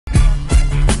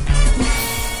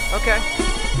Okay.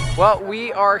 Well,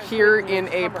 we are here in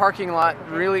a parking lot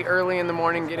really early in the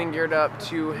morning getting geared up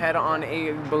to head on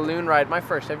a balloon ride. My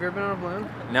first. Have you ever been on a balloon?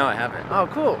 No, I haven't. Oh,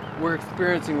 cool. We're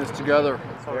experiencing this together.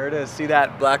 There it is. See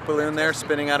that black balloon there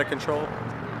spinning out of control?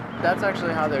 That's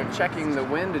actually how they're checking the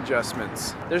wind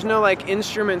adjustments. There's no like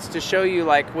instruments to show you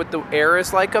like what the air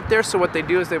is like up there, so what they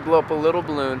do is they blow up a little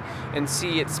balloon and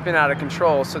see it spin out of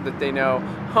control so that they know,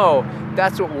 oh,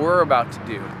 that's what we're about to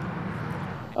do.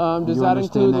 Does that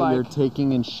include like... you're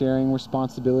taking and sharing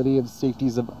responsibility of the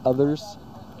safeties of others?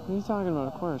 What are you talking about,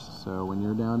 of course? So when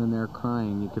you're down in there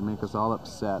crying, you can make us all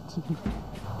upset.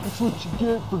 That's what you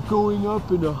get for going up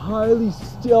in a highly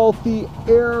stealthy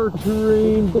air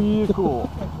terrain vehicle.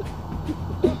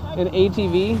 An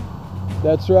ATV?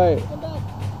 That's right.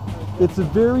 It's a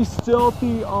very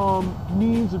stealthy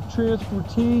means of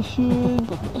transportation.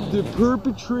 The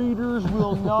perpetrators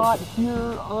will not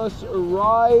hear us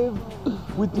arrive,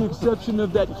 with the exception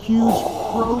of that huge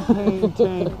propane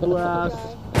tank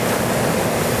blast.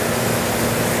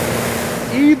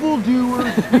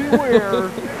 Evildoers,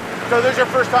 beware. So this is your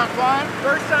first time flying?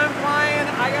 First time flying.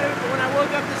 When I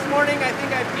woke up this morning, I think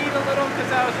I peed a little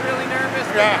because I was really nervous.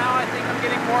 But now I think I'm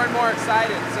getting more and more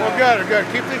excited. So. Well, good, good.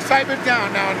 Keep the excitement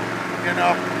down now. You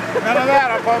know, none of that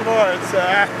up on board. So.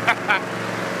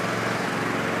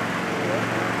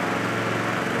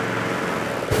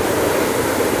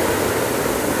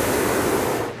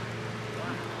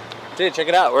 Dude, check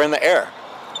it out. We're in the air.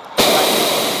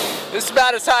 This is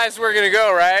about as high as we're gonna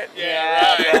go, right?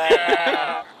 Yeah, right.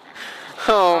 Yeah.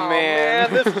 Oh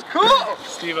man, this is cool.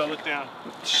 Steve-O, look down.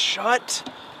 Shut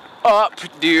up,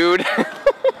 dude.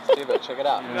 Steve-O, check it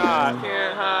out. Nah,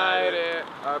 can't hide it.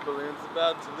 Our balloon's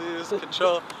about to lose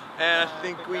control, and I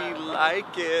think we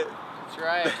like it. That's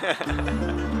right.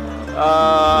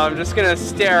 I'm just gonna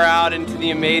stare out into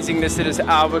the amazingness that is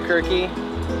Albuquerque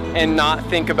and not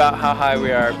think about how high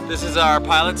we are. This is our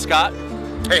pilot, Scott.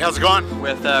 Hey, how's it going?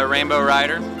 With Rainbow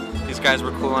Ryder. These guys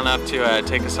were cool enough to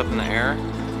take us up in the air,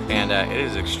 and it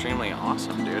is extremely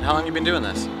awesome, dude. How long have you been doing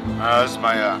this? This is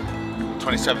my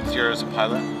 27th year as a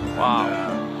pilot.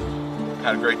 Wow.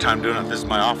 Had a great time doing it. This is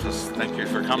my office. Thank you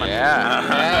for coming.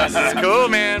 Yeah, this is cool,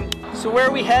 man. So where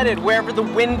are we headed? Wherever the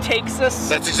wind takes us?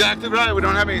 That's exactly right. We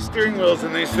don't have any steering wheels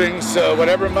in these things, so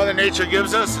whatever Mother Nature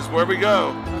gives us is where we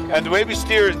go. Okay. And the way we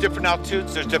steer is different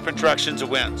altitudes, there's different directions of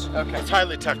winds. Okay. It's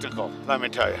highly technical, let me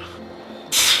tell you.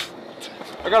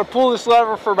 I gotta pull this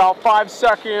lever for about 5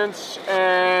 seconds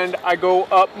and I go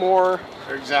up more.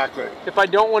 Exactly. If I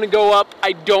don't want to go up,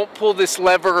 I don't pull this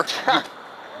lever.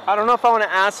 I don't know if I want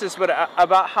to ask this, but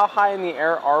about how high in the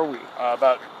air are we?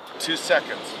 About 2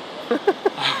 seconds. Yeah,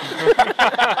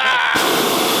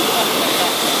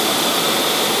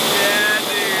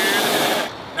 dude.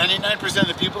 99% of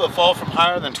the people that fall from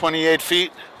higher than 28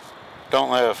 feet don't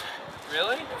live.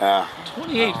 Really? Yeah.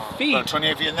 28 feet?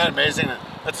 28 feet, isn't that amazing?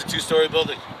 That's a 2-story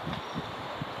building.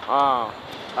 Wow.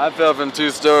 I fell from 2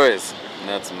 stories. And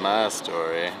that's my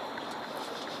story.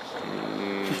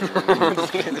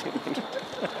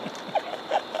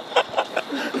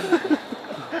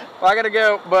 Well, I gotta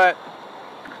go, but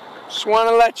just want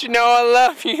to let you know I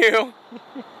love you.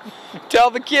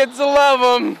 Tell the kids I love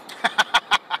them.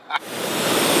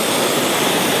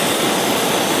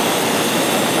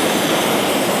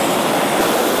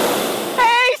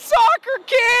 Hey, soccer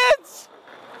kids!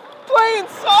 Playing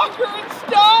soccer and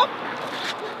stuff?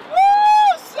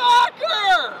 Woo,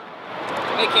 soccer!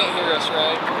 They can't hear us,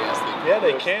 right? Yes,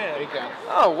 they can. They can.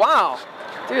 Oh, wow.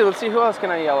 Dude, let's see, who else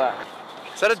can I yell at?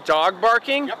 Is that a dog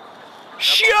barking? Yep.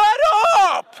 Shut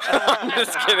up! I'm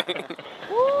just kidding.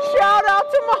 Shout out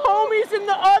to my homies in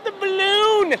the other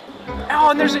balloon. Oh,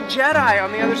 and there's a Jedi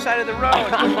on the other side of the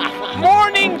road.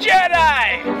 Morning,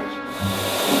 Jedi!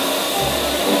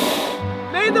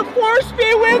 May the Force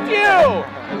be with you!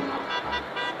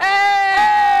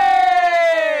 Hey!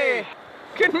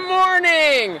 Good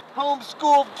morning!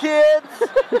 Homeschool kids!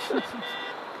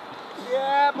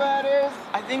 Yeah, buddies.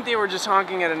 I think they were just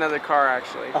honking at another car,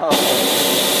 actually. Oh.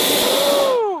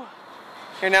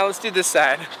 Here, now let's do this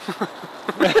side.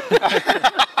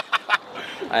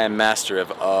 I am master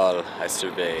of all I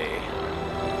survey.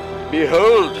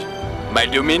 Behold, my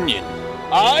dominion.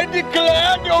 I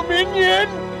declare dominion.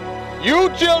 You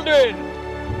children,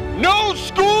 no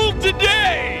school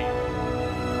today.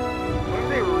 What if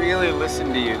they really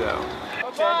listen to you, though?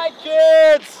 Bye,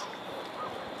 kids.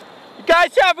 You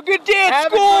guys have a good day at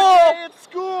school. Have a good day at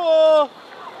school.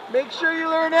 Make sure you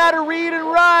learn how to read and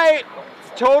write.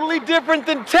 It's totally different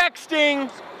than texting.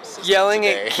 Yelling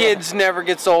at kids never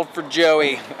gets old for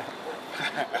Joey.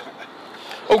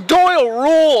 Oh, Doyle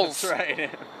rules. That's right.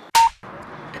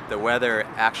 The weather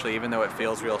actually, even though it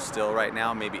feels real still right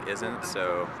now, maybe isn't.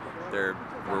 So we're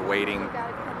waiting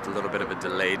a little bit of a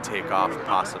delayed takeoff,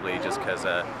 possibly just because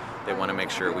they want to make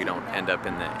sure we don't end up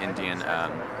in the Indian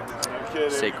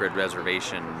sacred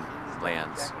reservation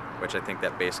lands, which I think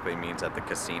that basically means at the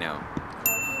casino.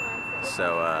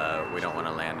 So we don't want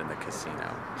to land in the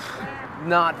casino.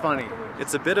 Not funny.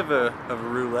 It's a bit of a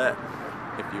roulette,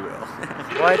 if you will.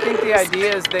 Well, I think the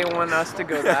idea is they want us to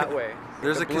go that way.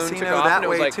 There's The a balloon casino took off and that it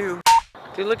was way like, too.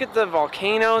 Dude, look at the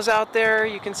volcanoes out there.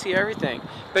 You can see everything.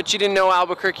 Bet you didn't know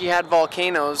Albuquerque had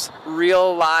volcanoes,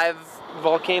 real live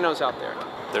volcanoes out there.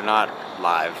 They're not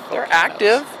live. They're volcanoes.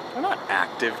 active. They're not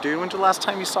active, dude. When's the last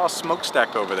time you saw a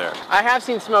smokestack over there? I have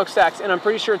seen smokestacks, and I'm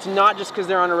pretty sure it's not just because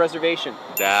they're on a reservation.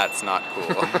 That's not cool.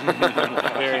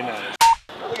 Very nice.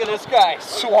 Look at this guy,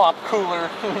 swamp cooler.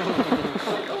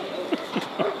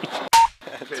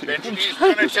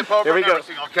 Here we go.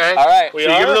 Okay. All right. We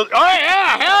are? Oh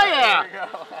yeah! Hell yeah!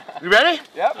 You ready?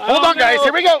 Yep. Hold on, guys.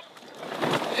 Here we go.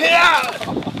 Yeah!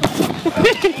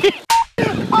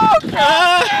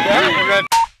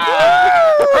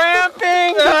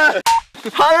 Cramping!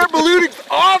 Higher ballooning's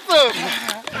awesome!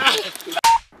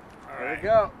 There we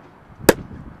go.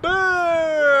 Boom!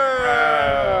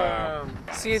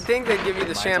 See, you'd think they'd give you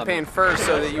the champagne first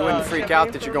so that you wouldn't freak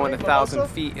out that you're going 1,000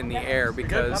 feet in the air,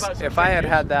 because if I had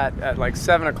had that at like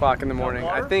 7 o'clock in the morning,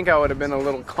 I think I would have been a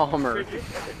little calmer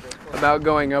about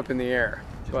going up in the air.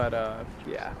 But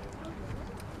yeah.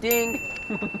 Ding!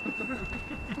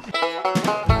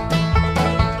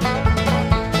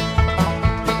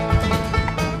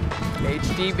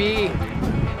 HDB.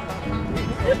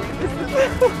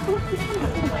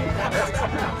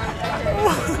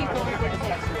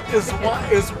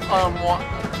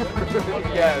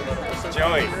 Yes.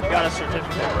 Joey, you got a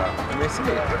certificate, bro. Let me see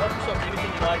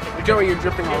it. Joey, you're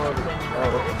dripping all over.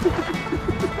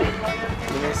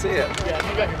 Let me see it.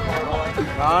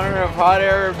 In honor of hot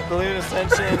air balloon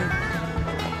ascension,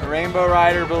 a Rainbow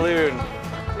Rider balloon.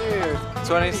 Dude.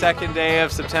 22nd day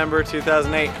of September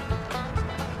 2008.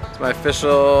 It's my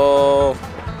official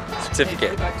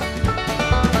certificate.